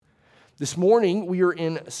This morning, we are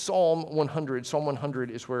in Psalm 100. Psalm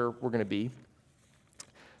 100 is where we're going to be.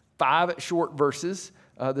 5 short verses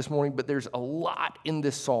this morning, but there's a lot in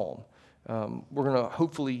this psalm. We're going to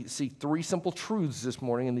hopefully see 3 simple truths this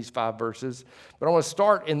morning in these 5 verses. But I want to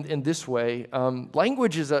start in this way.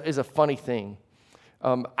 Language is a funny thing.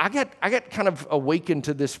 I got kind of awakened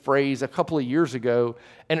to this phrase a couple of years ago,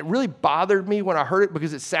 and it really bothered me when I heard it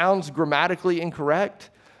because it sounds grammatically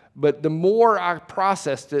incorrect. But the more I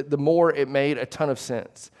processed it, the more it made a ton of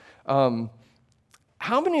sense.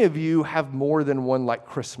 How many of you have more than one like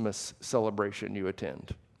Christmas celebration you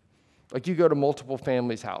attend? Like you go to multiple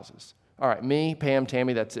families' houses. All right, me, Pam,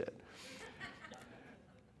 Tammy, that's it.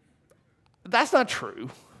 That's not true.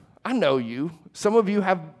 I know you. Some of you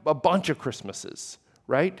have a bunch of Christmases,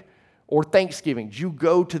 right? Or Thanksgivings. You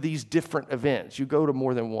go to these different events. You go to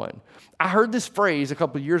more than one. I heard this phrase a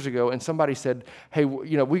couple of years ago, and somebody said, hey,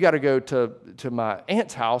 we got to go to my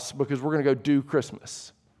aunt's house because we're going to go do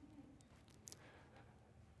Christmas.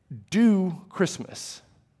 Do Christmas.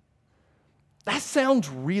 That sounds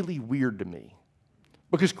really weird to me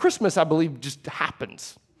because Christmas, I believe, just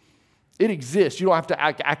happens. It exists. You don't have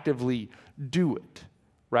to actively do it,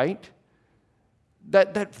 right?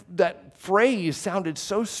 That phrase sounded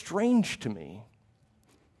so strange to me.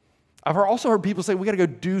 I've also heard people say, we got to go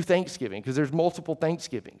do Thanksgiving because there's multiple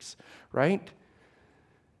Thanksgivings, right?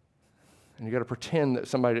 And you got to pretend that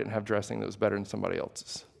somebody didn't have dressing that was better than somebody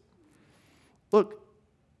else's. Look,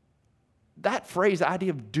 that phrase, the idea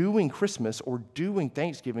of doing Christmas or doing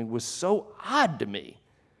Thanksgiving was so odd to me.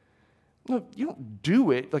 Look, you don't do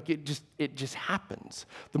it, like it just happens.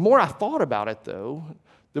 The more I thought about it, though,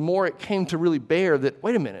 the more it came to really bear that,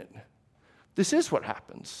 wait a minute, this is what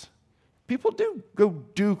happens. People do go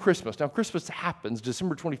do Christmas. Now, Christmas happens.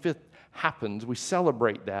 December 25th happens. We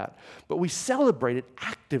celebrate that. But we celebrate it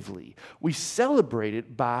actively. We celebrate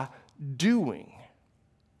it by doing.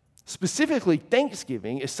 Specifically,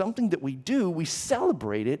 Thanksgiving is something that we do. We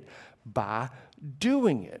celebrate it by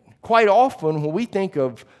doing it. Quite often, when we think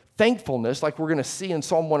of thankfulness, like we're going to see in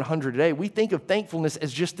Psalm 100 today, we think of thankfulness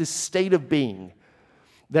as just this state of being.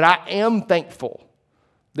 That I am thankful.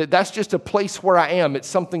 That's just a place where I am. It's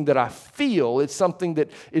something that I feel. It's something that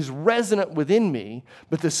is resonant within me.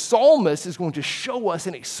 But the psalmist is going to show us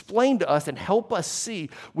and explain to us and help us see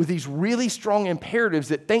with these really strong imperatives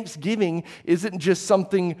that thanksgiving isn't just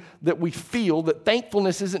something that we feel, that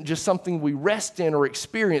thankfulness isn't just something we rest in or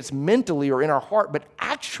experience mentally or in our heart, but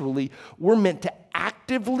actually we're meant to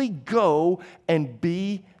actively go and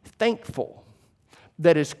be thankful.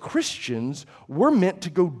 That as Christians, we're meant to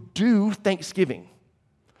go do Thanksgiving.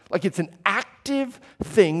 Like it's an active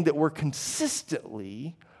thing that we're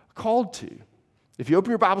consistently called to. If you open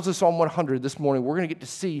your Bibles to Psalm 100 this morning, we're going to get to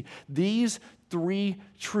see these 3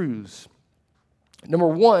 truths. Number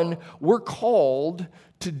 1, we're called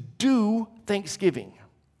to do Thanksgiving.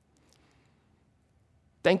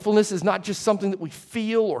 Thankfulness is not just something that we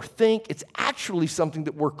feel or think. It's actually something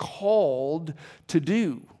that we're called to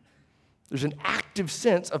do. There's an active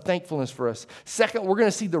sense of thankfulness for us. Second, we're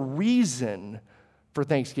going to see the reason for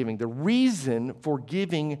Thanksgiving, the reason for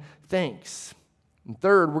giving thanks. And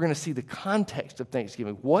third, we're going to see the context of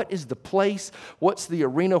Thanksgiving. What is the place? What's the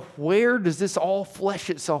arena? Where does this all flesh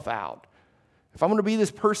itself out? If I'm going to be this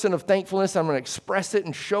person of thankfulness, I'm going to express it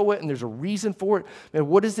and show it, and there's a reason for it. And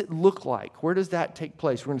what does it look like? Where does that take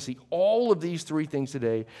place? We're going to see all of these 3 things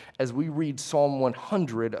today as we read Psalm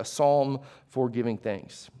 100, a psalm for giving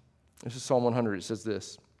thanks. This is Psalm 100. It says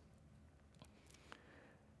this.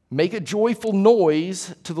 Make a joyful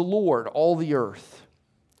noise to the Lord, all the earth.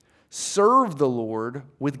 Serve the Lord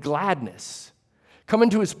with gladness. Come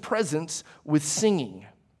into his presence with singing.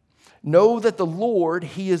 Know that the Lord,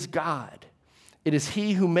 he is God. It is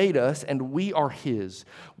he who made us, and we are his.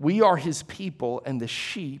 We are his people and the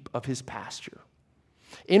sheep of his pasture.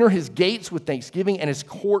 Enter his gates with thanksgiving and his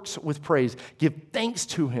courts with praise. Give thanks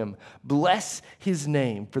to him. Bless his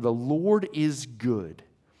name, for the Lord is good.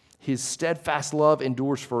 His steadfast love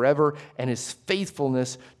endures forever, and his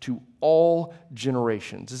faithfulness to all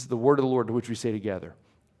generations. This is the word of the Lord to which we say together,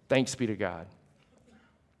 thanks be to God.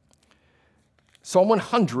 Psalm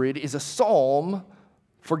 100 is a psalm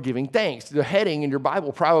for giving thanks. The heading in your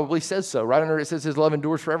Bible probably says so. Right under it says his love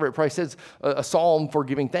endures forever. It probably says a psalm for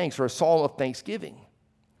giving thanks or a psalm of thanksgiving.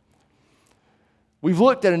 We've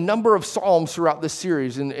looked at a number of Psalms throughout this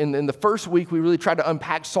series. In the first week, we really tried to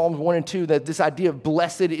unpack Psalms 1 and 2, that this idea of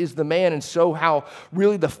blessed is the man, and so how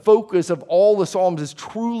really the focus of all the Psalms is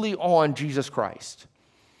truly on Jesus Christ.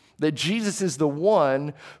 That Jesus is the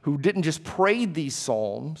one who didn't just pray these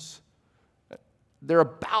Psalms, they're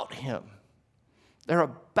about him. They're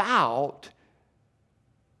about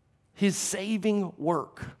his saving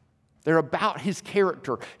work. They're about his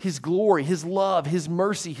character, his glory, his love, his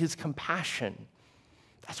mercy, his compassion.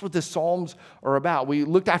 That's what the Psalms are about. We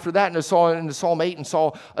looked after that into Psalm 8 and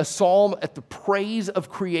saw a psalm at the praise of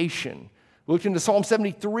creation. We looked into Psalm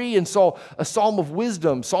 73 and saw a psalm of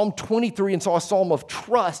wisdom. Psalm 23 and saw a psalm of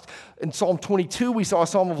trust. In Psalm 22, we saw a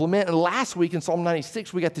psalm of lament. And last week in Psalm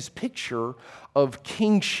 96, we got this picture of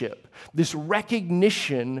kingship, this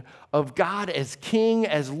recognition of God as king,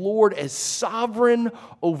 as Lord, as sovereign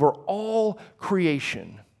over all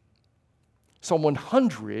creation. Psalm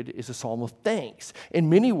 100 is a psalm of thanks.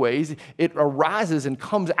 In many ways, it arises and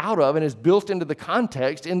comes out of and is built into the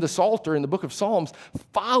context in the Psalter, in the book of Psalms,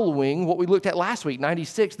 following what we looked at last week,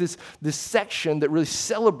 96, this section that really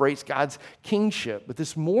celebrates God's kingship. But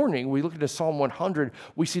this morning, we look at Psalm 100,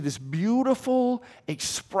 we see this beautiful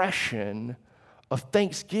expression of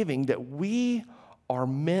thanksgiving that we are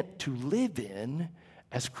meant to live in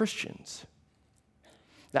as Christians.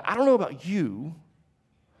 Now, I don't know about you,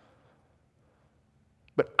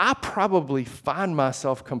 but I probably find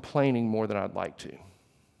myself complaining more than I'd like to.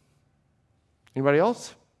 Anybody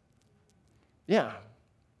else? Yeah.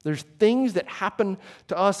 There's things that happen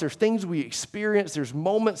to us. There's things we experience. There's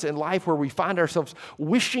moments in life where we find ourselves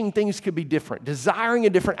wishing things could be different, desiring a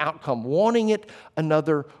different outcome, wanting it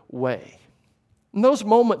another way. And those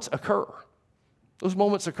moments occur. Those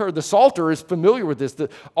moments occur. The Psalter is familiar with this.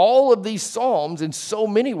 All of these Psalms, in so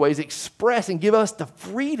many ways, express and give us the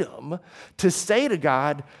freedom to say to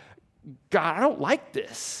God, God, I don't like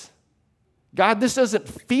this. God, this doesn't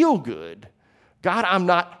feel good. God, I'm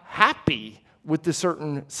not happy with this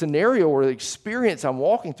certain scenario or the experience I'm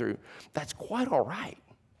walking through. That's quite all right.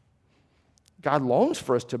 God longs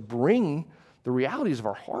for us to bring the realities of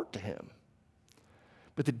our heart to Him.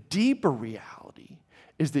 But the deeper reality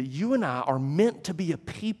is that you and I are meant to be a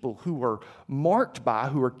people who are marked by,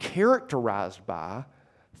 who are characterized by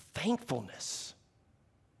thankfulness.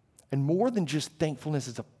 And more than just thankfulness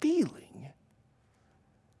as a feeling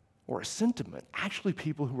or a sentiment, actually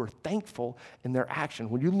people who are thankful in their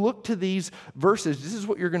action. When you look to these verses, this is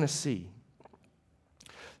what you're going to see.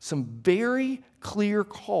 Some very clear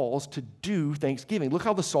calls to do thanksgiving. Look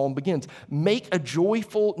how the psalm begins. Make a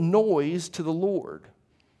joyful noise to the Lord.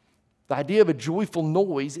 The idea of a joyful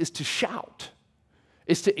noise is to shout,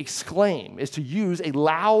 is to exclaim, is to use a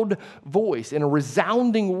loud voice in a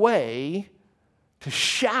resounding way to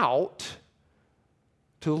shout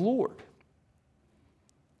to the Lord.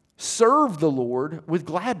 Serve the Lord with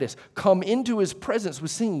gladness. Come into His presence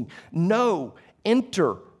with singing. Know,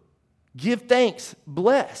 enter, give thanks,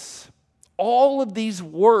 bless. All of these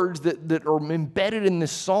words that are embedded in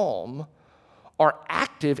this psalm are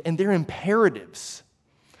active and they're imperatives.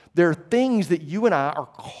 There are things that you and I are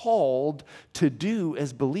called to do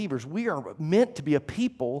as believers. We are meant to be a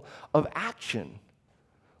people of action.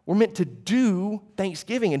 We're meant to do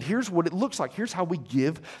thanksgiving, and here's what it looks like. Here's how we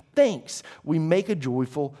give thanks. We make a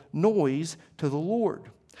joyful noise to the Lord.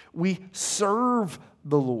 We serve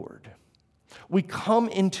the Lord. We come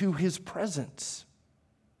into His presence.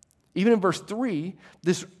 Even in verse 3,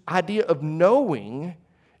 this idea of knowing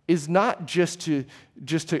is not just to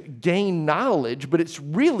gain knowledge, but it's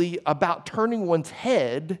really about turning one's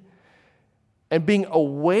head and being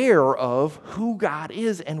aware of who God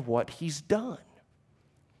is and what He's done.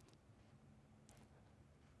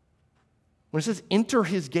 When it says enter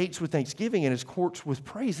His gates with thanksgiving and His courts with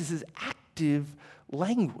praise, this is active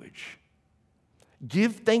language.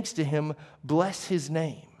 Give thanks to Him, bless His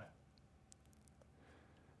name.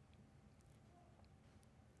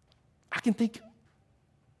 I can think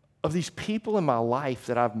of these people in my life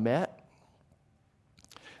that I've met,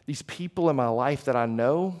 these people in my life that I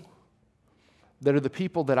know, that are the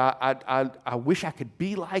people that I wish I could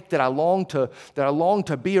be like, that I long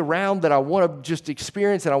to be around, that I want to just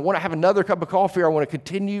experience, and I want to have another cup of coffee, or I want to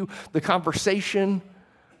continue the conversation.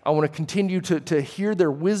 I want to continue to hear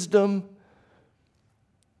their wisdom.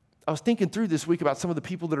 I was thinking through this week about some of the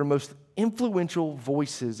people that are most influential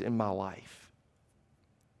voices in my life,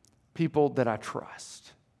 people that I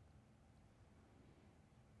trust.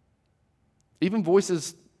 Even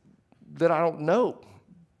voices that I don't know.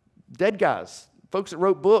 Dead guys, folks that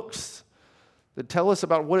wrote books that tell us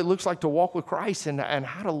about what it looks like to walk with Christ and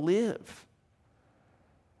how to live.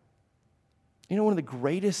 You know, one of the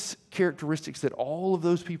greatest characteristics that all of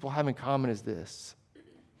those people have in common is this.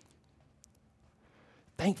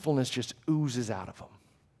 Thankfulness just oozes out of them.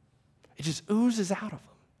 It just oozes out of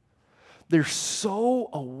them. They're so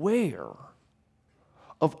aware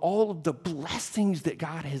of all of the blessings that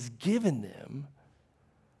God has given them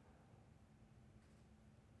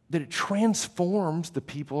that it transforms the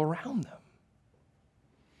people around them.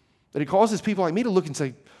 That it causes people like me to look and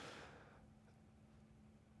say,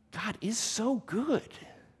 God is so good.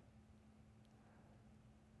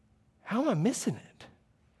 How am I missing it?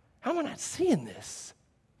 How am I not seeing this?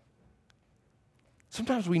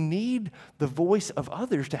 Sometimes we need the voice of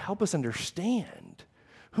others to help us understand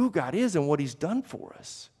who God is and what he's done for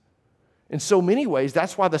us. In so many ways,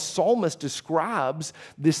 that's why the psalmist describes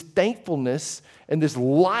this thankfulness and this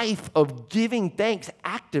life of giving thanks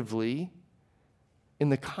actively in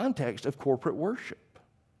the context of corporate worship.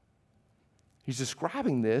 He's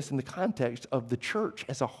describing this in the context of the church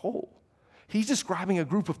as a whole. He's describing a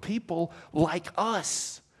group of people like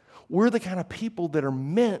us. We're the kind of people that are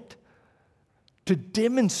meant to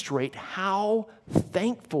demonstrate how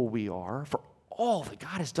thankful we are for all that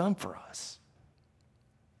God has done for us.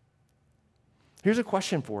 Here's a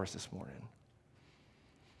question for us this morning.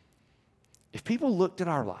 If people looked at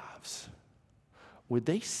our lives, would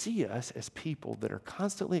they see us as people that are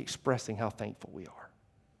constantly expressing how thankful we are?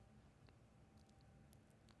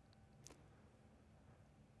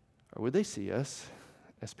 Or would they see us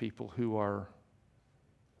as people who are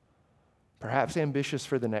perhaps ambitious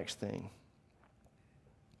for the next thing?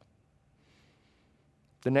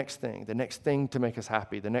 The next thing to make us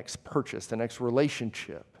happy, the next purchase, the next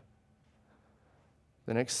relationship,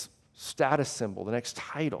 the next status symbol, the next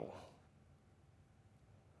title.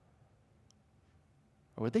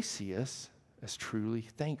 Or would they see us as truly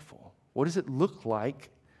thankful? What does it look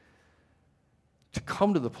like to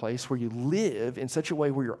come to the place where you live in such a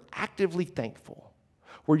way where you're actively thankful,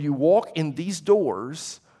 where you walk in these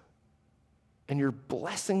doors and you're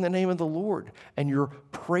blessing the name of the Lord and you're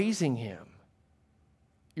praising him?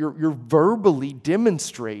 You're verbally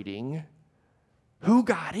demonstrating who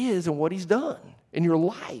God is and what he's done in your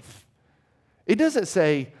life. It doesn't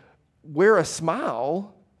say, wear a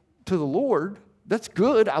smile to the Lord. That's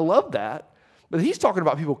good. I love that. But he's talking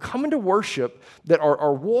about people coming to worship that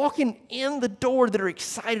are walking in the door that are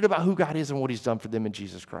excited about who God is and what he's done for them in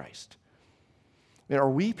Jesus Christ. And are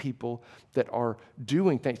we people that are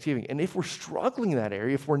doing Thanksgiving? And if we're struggling in that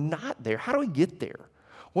area, if we're not there, how do we get there?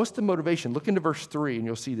 What's the motivation? Look into verse 3 and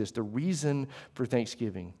you'll see this, the reason for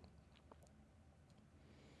Thanksgiving.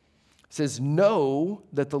 It says, know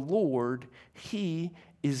that the Lord, he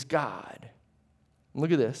is God.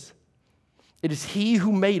 Look at this. It is he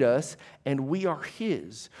who made us, and we are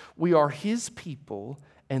his. We are his people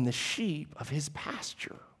and the sheep of his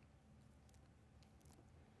pasture.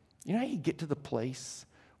 You know how you get to the place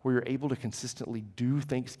where you're able to consistently do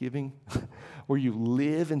Thanksgiving? Where you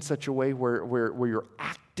live in such a way where you're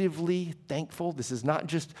actively thankful? This is not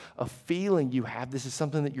just a feeling you have. This is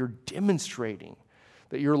something that you're demonstrating.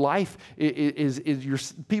 That your life is your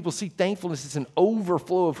people see thankfulness as an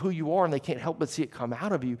overflow of who you are, and they can't help but see it come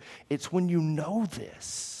out of you. It's when you know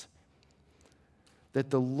this, that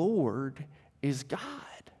the Lord is God.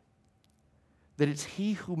 That it's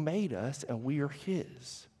he who made us, and we are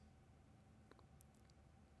his.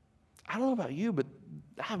 I don't know about you, but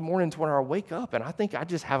I have mornings when I wake up, and I think I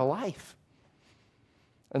just have a life.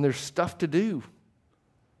 And there's stuff to do.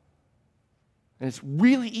 And it's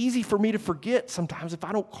really easy for me to forget sometimes if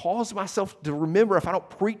I don't cause myself to remember, if I don't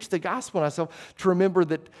preach the gospel to myself, to remember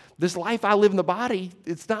that this life I live in the body,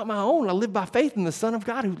 it's not my own. I live by faith in the Son of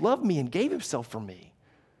God who loved me and gave himself for me.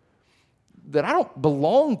 That I don't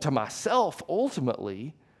belong to myself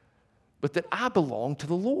ultimately, but that I belong to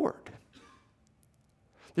the Lord.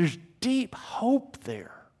 There's deep hope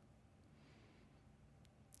there.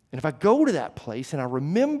 And if I go to that place and I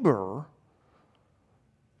remember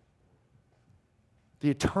the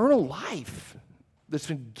eternal life that's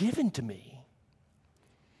been given to me,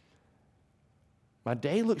 my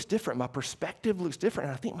day looks different, my perspective looks different,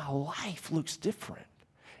 and I think my life looks different.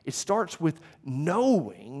 It starts with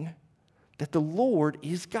knowing that the Lord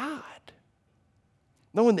is God.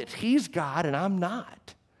 Knowing that he's God and I'm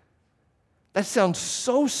not. That sounds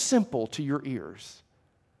so simple to your ears.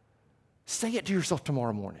 Say it to yourself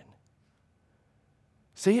tomorrow morning.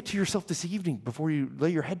 Say it to yourself this evening before you lay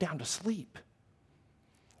your head down to sleep.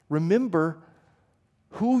 Remember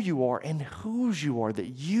who you are and whose you are, that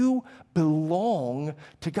you belong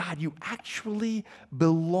to God. You actually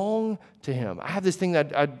belong to him. I have this thing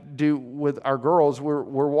that I do with our girls. We're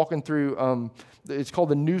walking through, it's called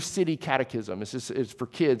the New City Catechism. It's for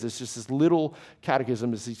kids. It's just this little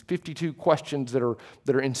catechism. It's these 52 questions that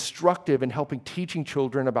are instructive in helping teaching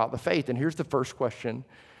children about the faith. And here's the first question.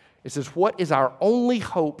 It says, what is our only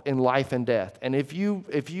hope in life and death? And if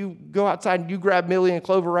you go outside and you grab Millie and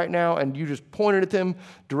Clover right now and you just pointed at them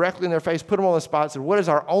directly in their face, put them on the spot, and said, what is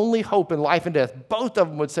our only hope in life and death? Both of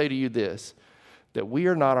them would say to you this, that we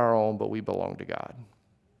are not our own, but we belong to God.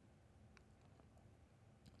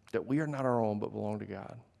 that we are not our own but belong to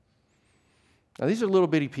God. Now, these are little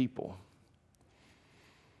bitty people,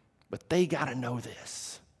 but they got to know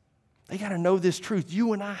this. They got to know this truth.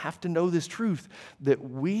 You and I have to know this truth, that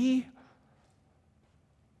we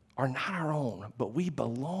are not our own, but we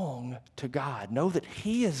belong to God. Know that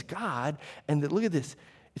He is God, and that, look at this,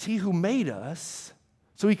 it's He who made us.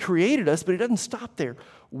 So He created us, but He doesn't stop there.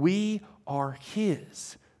 We are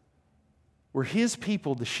His. We're His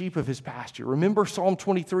people, the sheep of His pasture. Remember Psalm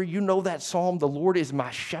 23? You know that psalm, the Lord is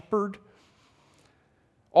my shepherd.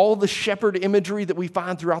 All the shepherd imagery that we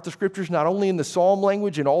find throughout the scriptures, not only in the psalm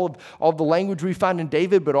language and all of the language we find in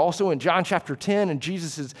David, but also in John chapter 10 and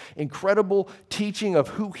Jesus' incredible teaching of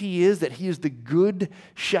who He is, that He is the good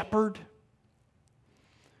shepherd.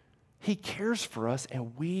 He cares for us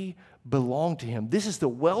and we belong to Him. This is the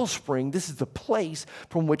wellspring. This is the place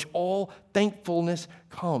from which all thankfulness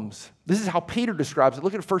comes. This is how Peter describes it.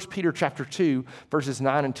 Look at 1 Peter chapter 2, verses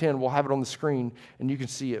 9 and 10. We'll have it on the screen and you can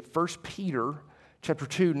see it. 1 Peter chapter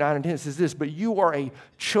 2, 9 and 10, it says this, but you are a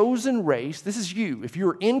chosen race. This is you. If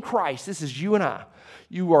you're in Christ, this is you and I.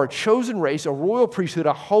 You are a chosen race, a royal priesthood,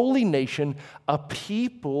 a holy nation, a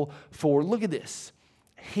people for, look at this,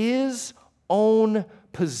 His own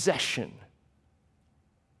possession.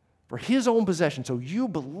 For His own possession. So you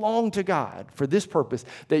belong to God for this purpose,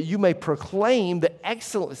 that you may proclaim the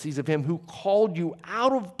excellencies of Him who called you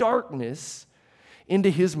out of darkness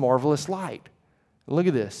into His marvelous light. Look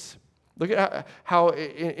at this. Look at how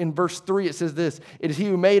in verse 3 it says this, it is He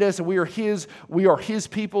who made us and we are His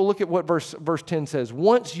people. Look at what verse 10 says.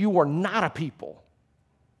 Once you were not a people.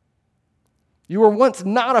 You were once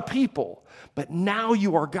not a people, but now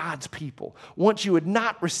you are God's people. Once you had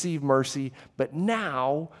not received mercy, but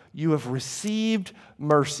now you have received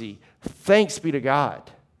mercy. Thanks be to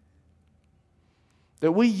God.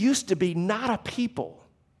 That we used to be not a people.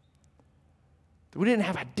 That we didn't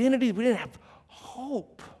have identity, we didn't have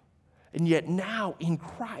hope. And yet now in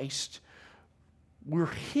Christ, we're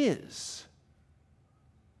His.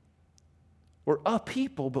 We're a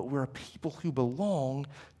people, but we're a people who belong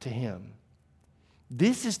to Him.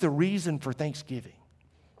 This is the reason for Thanksgiving.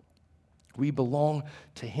 We belong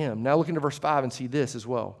to Him. Now look into verse 5 and see this as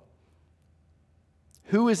well.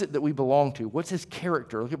 Who is it that we belong to? What's His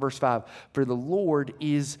character? Look at verse 5. For the Lord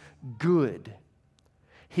is good.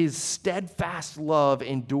 His steadfast love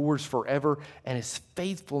endures forever, and His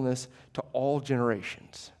faithfulness to all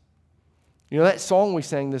generations. You know that song we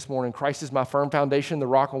sang this morning, Christ is my firm foundation, the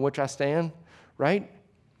rock on which I stand, right?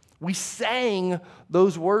 We sang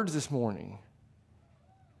those words this morning.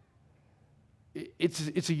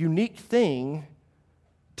 It's a unique thing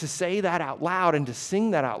to say that out loud and to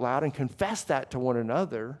sing that out loud and confess that to one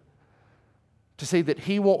another, to say that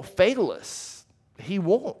He won't fail us. He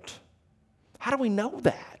won't. How do we know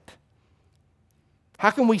that?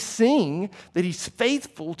 How can we sing that He's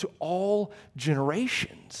faithful to all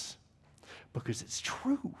generations? Because it's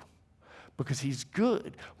true. Because He's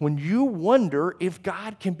good. When you wonder if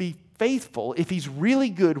God can be faithful, if He's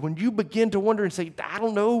really good, when you begin to wonder and say, I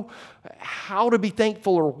don't know how to be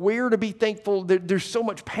thankful or where to be thankful, there's so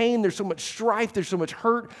much pain, there's so much strife, there's so much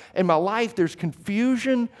hurt in my life, there's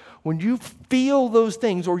confusion. When you feel those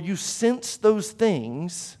things or you sense those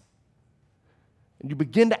things, and you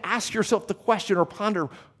begin to ask yourself the question or ponder,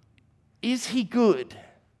 is He good?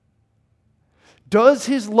 Does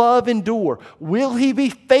His love endure? Will He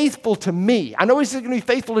be faithful to me? I know He's going to be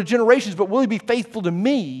faithful to generations, but will He be faithful to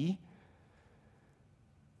me?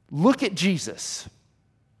 Look at Jesus.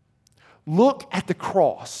 Look at the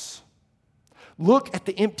cross. Look at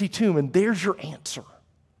the empty tomb, and there's your answer.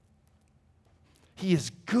 He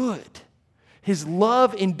is good. His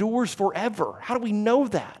love endures forever. How do we know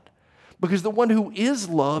that? Because the one who is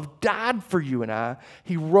love died for you and I.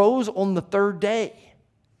 He rose on the third day.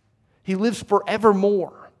 He lives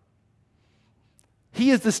forevermore.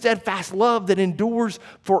 He is the steadfast love that endures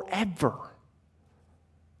forever.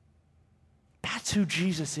 That's who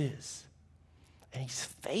Jesus is. And He's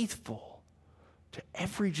faithful to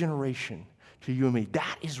every generation, to you and me.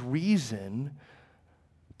 That is reason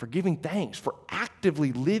for giving thanks, for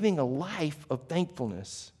actively living a life of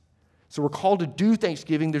thankfulness. So we're called to do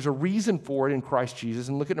Thanksgiving. There's a reason for it in Christ Jesus.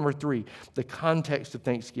 And look at number 3, the context of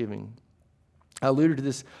Thanksgiving. I alluded to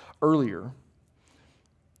this earlier.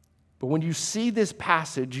 But when you see this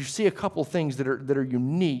passage, you see a couple things that are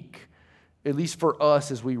unique, at least for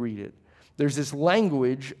us as we read it. There's this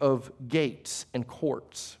language of gates and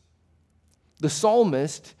courts. The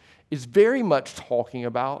psalmist is very much talking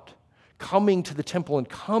about coming to the temple and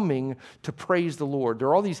coming to praise the Lord. There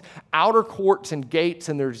are all these outer courts and gates,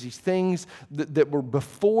 and there's these things that were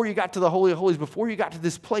before you got to the Holy of Holies, before you got to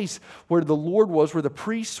this place where the Lord was, where the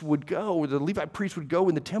priests would go, where the Levite priests would go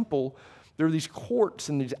in the temple. There are these courts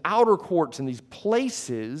and these outer courts and these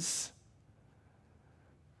places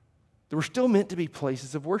that were still meant to be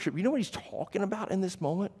places of worship. You know what he's talking about in this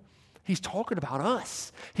moment? He's talking about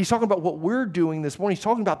us. He's talking about what we're doing this morning. He's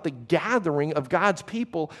talking about the gathering of God's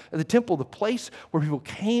people at the temple, the place where people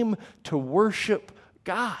came to worship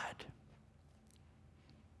God.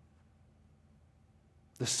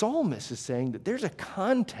 The psalmist is saying that there's a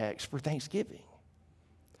context for thanksgiving,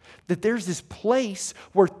 that there's this place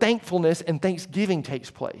where thankfulness and thanksgiving takes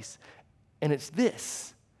place, and it's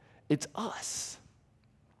this. It's us.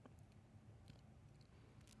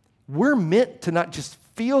 We're meant to not just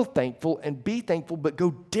feel thankful and be thankful, but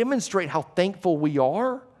go demonstrate how thankful we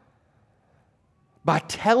are by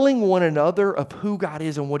telling one another of who God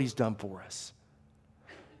is and what He's done for us.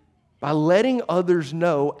 By letting others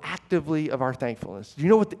know actively of our thankfulness. Do you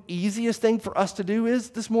know what the easiest thing for us to do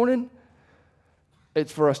is this morning?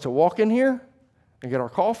 It's for us to walk in here and get our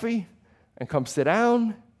coffee and come sit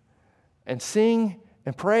down and sing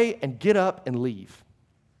and pray and get up and leave.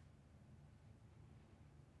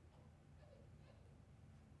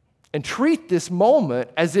 And treat this moment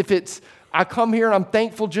as if it's, I come here and I'm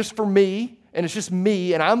thankful just for me, and it's just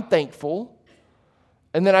me and I'm thankful,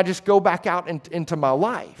 and then I just go back out into my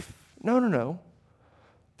life. No.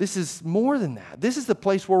 This is more than that. This is the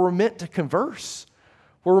place where we're meant to converse,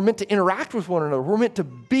 where we're meant to interact with one another. We're meant to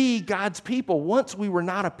be God's people. Once we were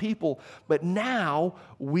not a people, but now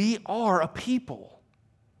we are a people.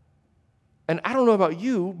 And I don't know about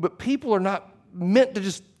you, but people are not meant to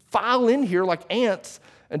just file in here like ants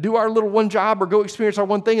and do our little one job or go experience our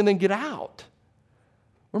one thing and then get out.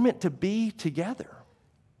 We're meant to be together.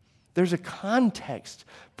 There's a context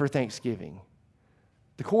for Thanksgiving.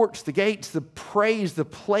 The courts, the gates, the praise, the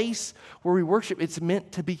place where we worship, it's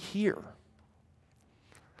meant to be here.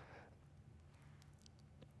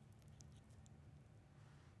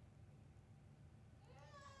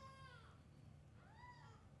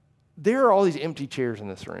 There are all these empty chairs in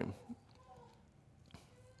this room.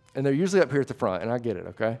 And they're usually up here at the front, and I get it,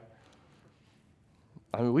 okay?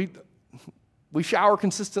 I mean, we shower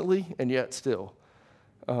consistently, and yet still.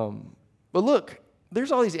 But look,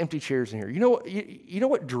 there's all these empty chairs in here. You know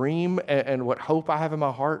what dream and what hope I have in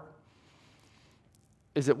my heart?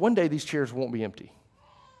 Is that one day these chairs won't be empty.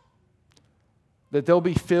 That they'll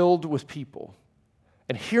be filled with people.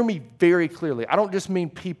 And hear me very clearly. I don't just mean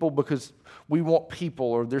people because we want people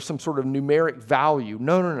or there's some sort of numeric value.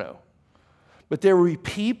 No. But there will be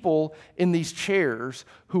people in these chairs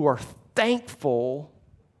who are thankful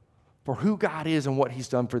for who God is and what He's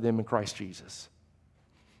done for them in Christ Jesus.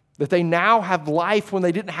 That they now have life when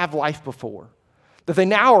they didn't have life before. That they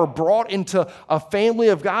now are brought into a family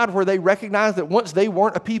of God where they recognize that once they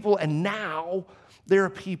weren't a people and now they're a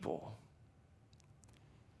people.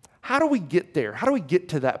 How do we get there? How do we get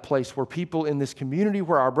to that place where people in this community,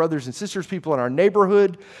 where our brothers and sisters, people in our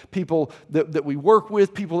neighborhood, people that we work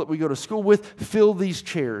with, people that we go to school with, fill these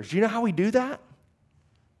chairs? Do you know how we do that?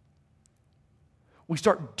 We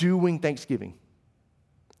start doing Thanksgiving.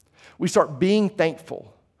 We start being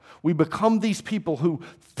thankful. We become these people who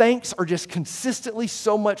thanks are just consistently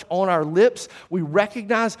so much on our lips. We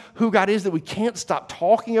recognize who God is that we can't stop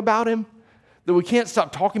talking about Him. That we can't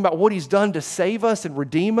stop talking about what He's done to save us and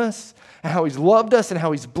redeem us, and how He's loved us and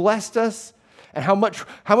how He's blessed us, and how much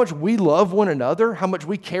we love one another, how much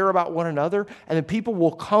we care about one another, and then people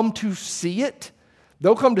will come to see it.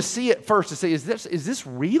 They'll come to see it first to say, is this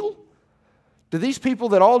real? Do these people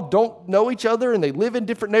that all don't know each other and they live in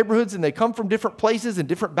different neighborhoods and they come from different places and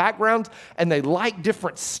different backgrounds and they like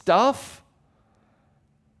different stuff,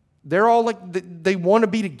 they're all like, they want to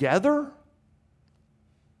be together?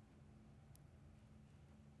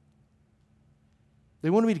 They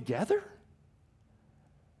want to be together?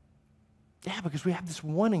 Yeah, because we have this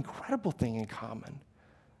one incredible thing in common.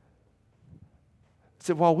 It's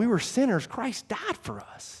that while we were sinners, Christ died for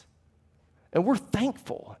us. And we're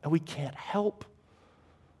thankful, and we can't help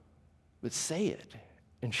but say it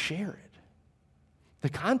and share it. The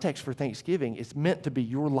context for Thanksgiving is meant to be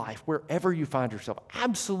your life, wherever you find yourself.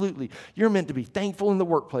 Absolutely. You're meant to be thankful in the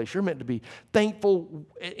workplace. You're meant to be thankful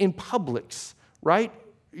in Publix, right?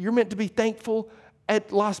 You're meant to be thankful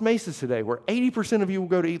at Las Mesas today, where 80% of you will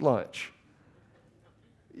go to eat lunch.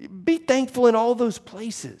 Be thankful in all those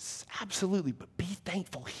places, absolutely, but be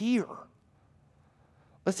thankful here.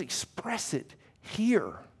 Let's express it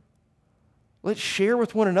here. Let's share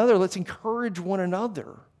with one another. Let's encourage one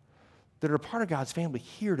another. that are a part of God's family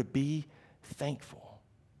here to be thankful.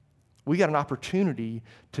 We got an opportunity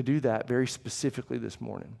to do that very specifically this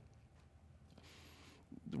morning.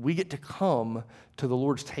 We get to come to the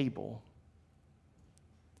Lord's table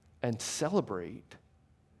and celebrate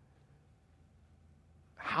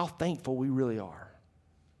how thankful we really are.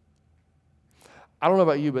 I don't know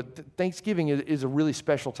about you, but Thanksgiving is a really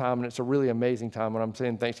special time, and it's a really amazing time. When I'm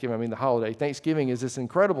saying Thanksgiving, I mean the holiday. Thanksgiving is this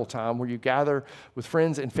incredible time where you gather with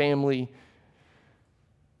friends and family,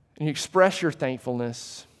 and you express your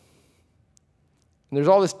thankfulness. And there's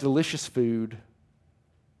all this delicious food.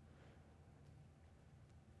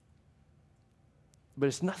 But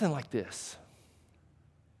it's nothing like this.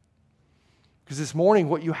 Because this morning,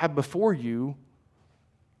 what you have before you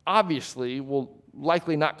obviously will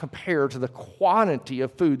likely not compare to the quantity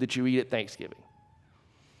of food that you eat at Thanksgiving.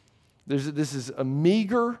 This is a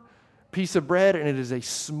meager piece of bread, and it is a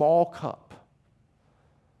small cup.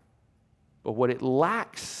 But what it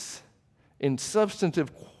lacks in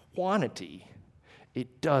substantive quantity,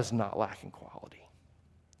 it does not lack in quality.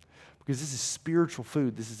 Because this is spiritual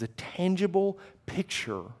food. This is a tangible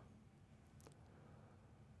picture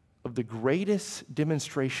of the greatest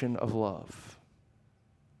demonstration of love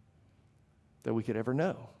that we could ever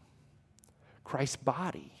know. Christ's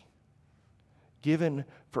body given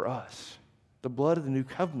for us, the blood of the new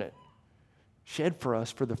covenant shed for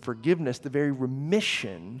us for the forgiveness, the very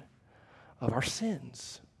remission of our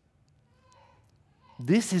sins.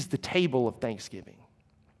 This is the table of thanksgiving.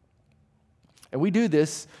 And we do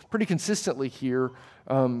this pretty consistently here.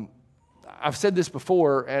 I've said this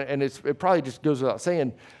before, and it probably just goes without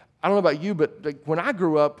saying. I don't know about you, but like when I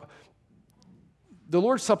grew up, the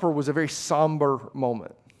Lord's Supper was a very somber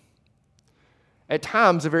moment. At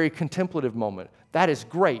times, a very contemplative moment. That is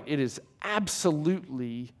great. It is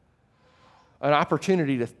absolutely an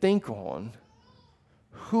opportunity to think on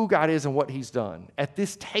who God is and what He's done. At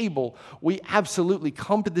this table, we absolutely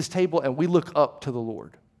come to this table and we look up to the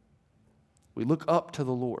Lord. We look up to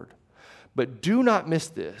the Lord. But do not miss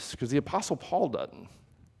this, because the Apostle Paul doesn't.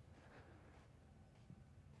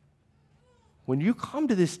 When you come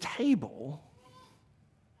to this table,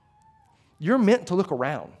 you're meant to look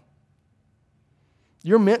around.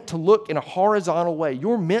 You're meant to look in a horizontal way.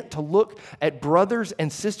 You're meant to look at brothers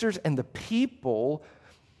and sisters and the people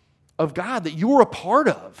of God that you're a part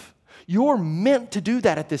of. You're meant to do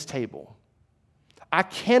that at this table. I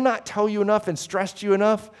cannot tell you enough and stress to you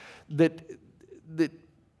enough that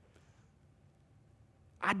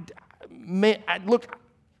I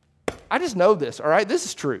just know this, all right? This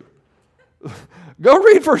is true. Go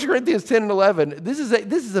read 1 Corinthians 10 and 11. This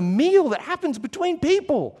is a meal that happens between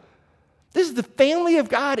people. This is the family of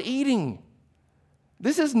God eating.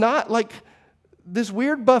 This is not like this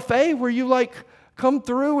weird buffet where you like come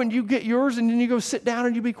through and you get yours and then you go sit down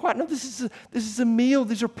and you be quiet. No, this is a meal.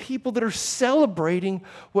 These are people that are celebrating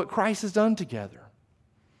what Christ has done together.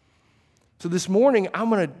 So this morning, I'm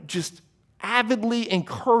going to just avidly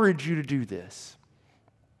encourage you to do this.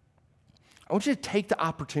 I want you to take the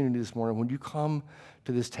opportunity this morning when you come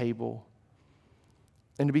to this table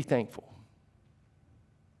and to be thankful.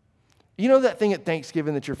 You know that thing at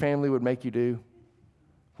Thanksgiving that your family would make you do?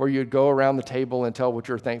 Where you'd go around the table and tell what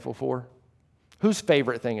you're thankful for? Whose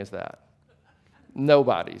favorite thing is that?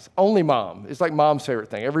 Nobody's. Only mom. It's like mom's favorite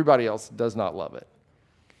thing. Everybody else does not love it.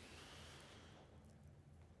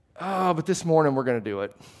 Oh, but this morning we're going to do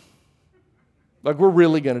it. Like we're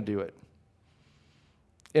really going to do it.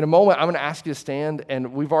 In a moment, I'm going to ask you to stand,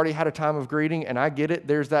 and we've already had a time of greeting, and I get it.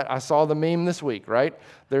 There's that, I saw the meme this week, right?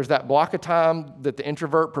 There's that block of time that the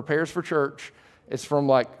introvert prepares for church. It's from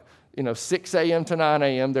 6 a.m. to 9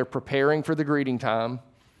 a.m. They're preparing for the greeting time.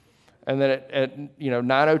 And then at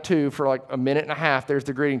 9:02 for like a minute and a half, there's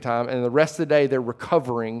the greeting time. And the rest of the day, they're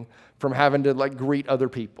recovering from having to greet other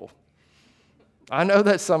people. I know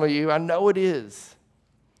that's some of you. I know it is.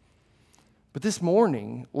 But this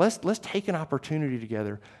morning, let's take an opportunity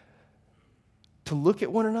together to look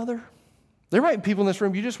at one another. There might be people in this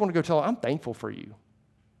room, you just want to go tell them, I'm thankful for you.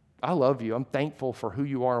 I love you. I'm thankful for who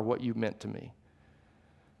you are and what you meant to me.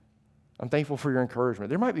 I'm thankful for your encouragement.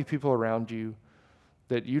 There might be people around you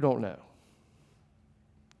that you don't know.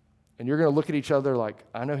 And you're going to look at each other like,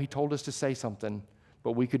 I know he told us to say something,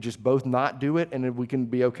 but we could just both not do it and we can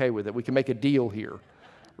be okay with it. We can make a deal here,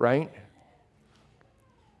 right?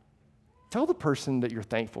 Tell the person that you're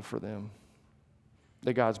thankful for them,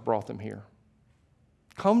 that God's brought them here.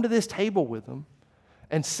 Come to this table with them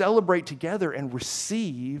and celebrate together and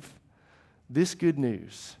receive this good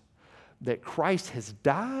news that Christ has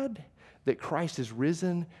died, that Christ has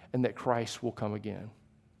risen, and that Christ will come again.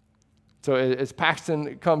 So as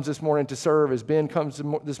Paxton comes this morning to serve, as Ben comes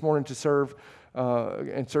this morning to serve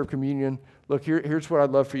and serve communion, look, here's what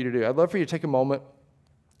I'd love for you to do. I'd love for you to take a moment.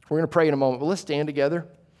 We're going to pray in a moment, but let's stand together.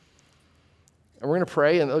 And we're going to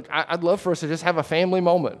pray. And look, I'd love for us to just have a family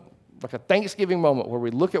moment, like a Thanksgiving moment where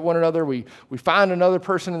we look at one another. We find another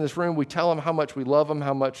person in this room. We tell them how much we love them,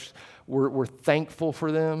 how much we're thankful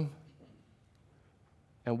for them.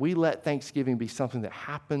 And we let Thanksgiving be something that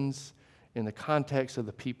happens in the context of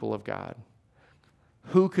the people of God.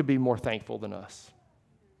 Who could be more thankful than us?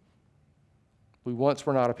 We once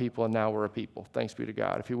were not a people, and now we're a people. Thanks be to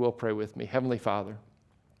God. If you will, pray with me. Heavenly Father,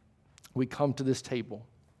 we come to this table,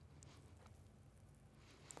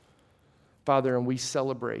 Father, and we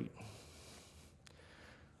celebrate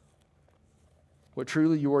what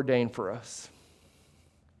truly you ordained for us.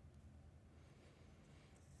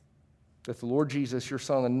 That the Lord Jesus, your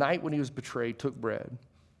Son, the night when he was betrayed, took bread.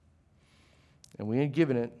 And when he had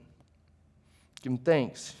given it, given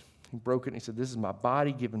thanks, he broke it and he said, "This is my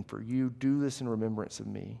body given for you. Do this in remembrance of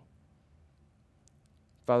me."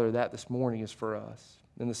 Father, that this morning is for us.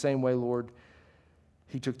 In the same way, Lord,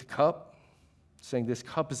 he took the cup, saying, "This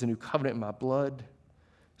cup is a new covenant in my blood.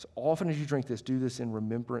 So often as you drink this, do this in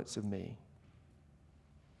remembrance of me."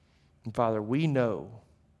 And Father, we know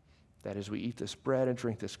that as we eat this bread and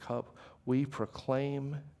drink this cup, we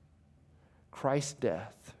proclaim Christ's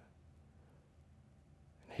death,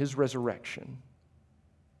 his resurrection,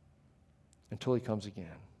 until he comes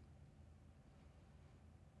again.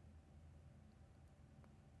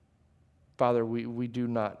 Father, we do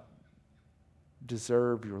not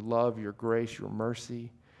deserve your love, your grace, your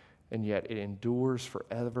mercy, and yet it endures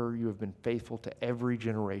forever. You have been faithful to every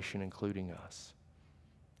generation, including us.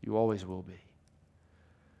 You always will be.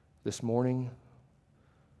 This morning,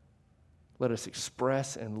 let us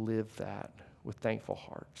express and live that with thankful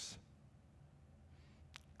hearts.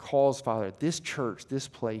 Cause, Father, this church, this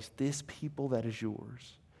place, this people that is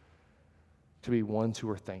yours, to be ones who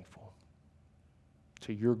are thankful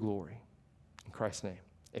to your glory. In Christ's name,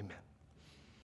 amen.